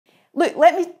Look,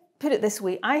 let me put it this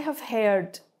way. I have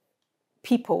heard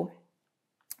people,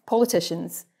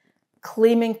 politicians,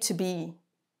 claiming to be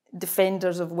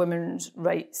defenders of women's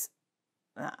rights.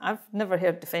 I've never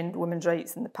heard defend women's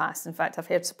rights in the past. In fact, I've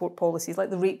heard support policies like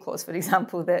the rape clause, for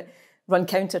example, that run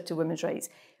counter to women's rights.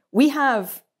 We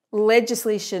have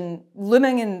legislation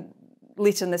looming in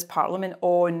later in this Parliament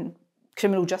on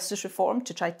criminal justice reform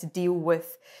to try to deal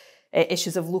with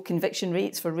issues of low conviction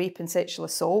rates for rape and sexual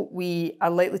assault. We are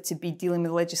likely to be dealing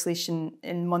with legislation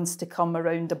in months to come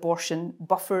around abortion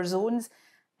buffer zones.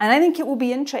 And I think it will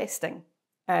be interesting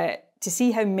to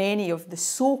see how many of the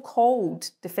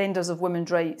so-called defenders of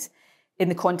women's rights in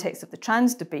the context of the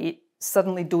trans debate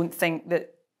suddenly don't think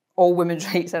that all women's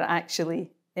rights are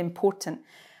actually important.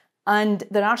 And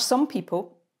there are some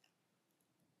people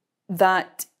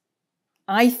that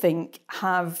I think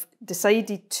have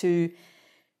decided to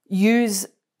use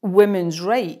women's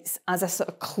rights as a sort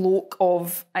of cloak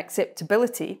of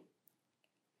acceptability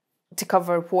to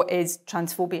cover what is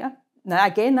transphobia. Now,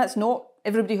 again, that's not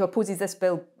everybody who opposes this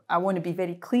bill. I want to be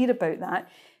very clear about that.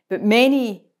 But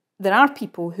there are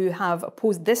people who have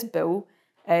opposed this bill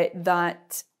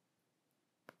that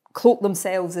cloak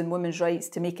themselves in women's rights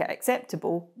to make it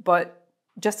acceptable. But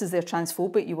just as they're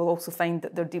transphobic, you will also find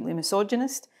that they're deeply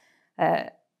misogynist,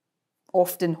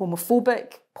 often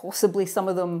homophobic, possibly some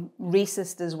of them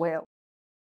racist as well.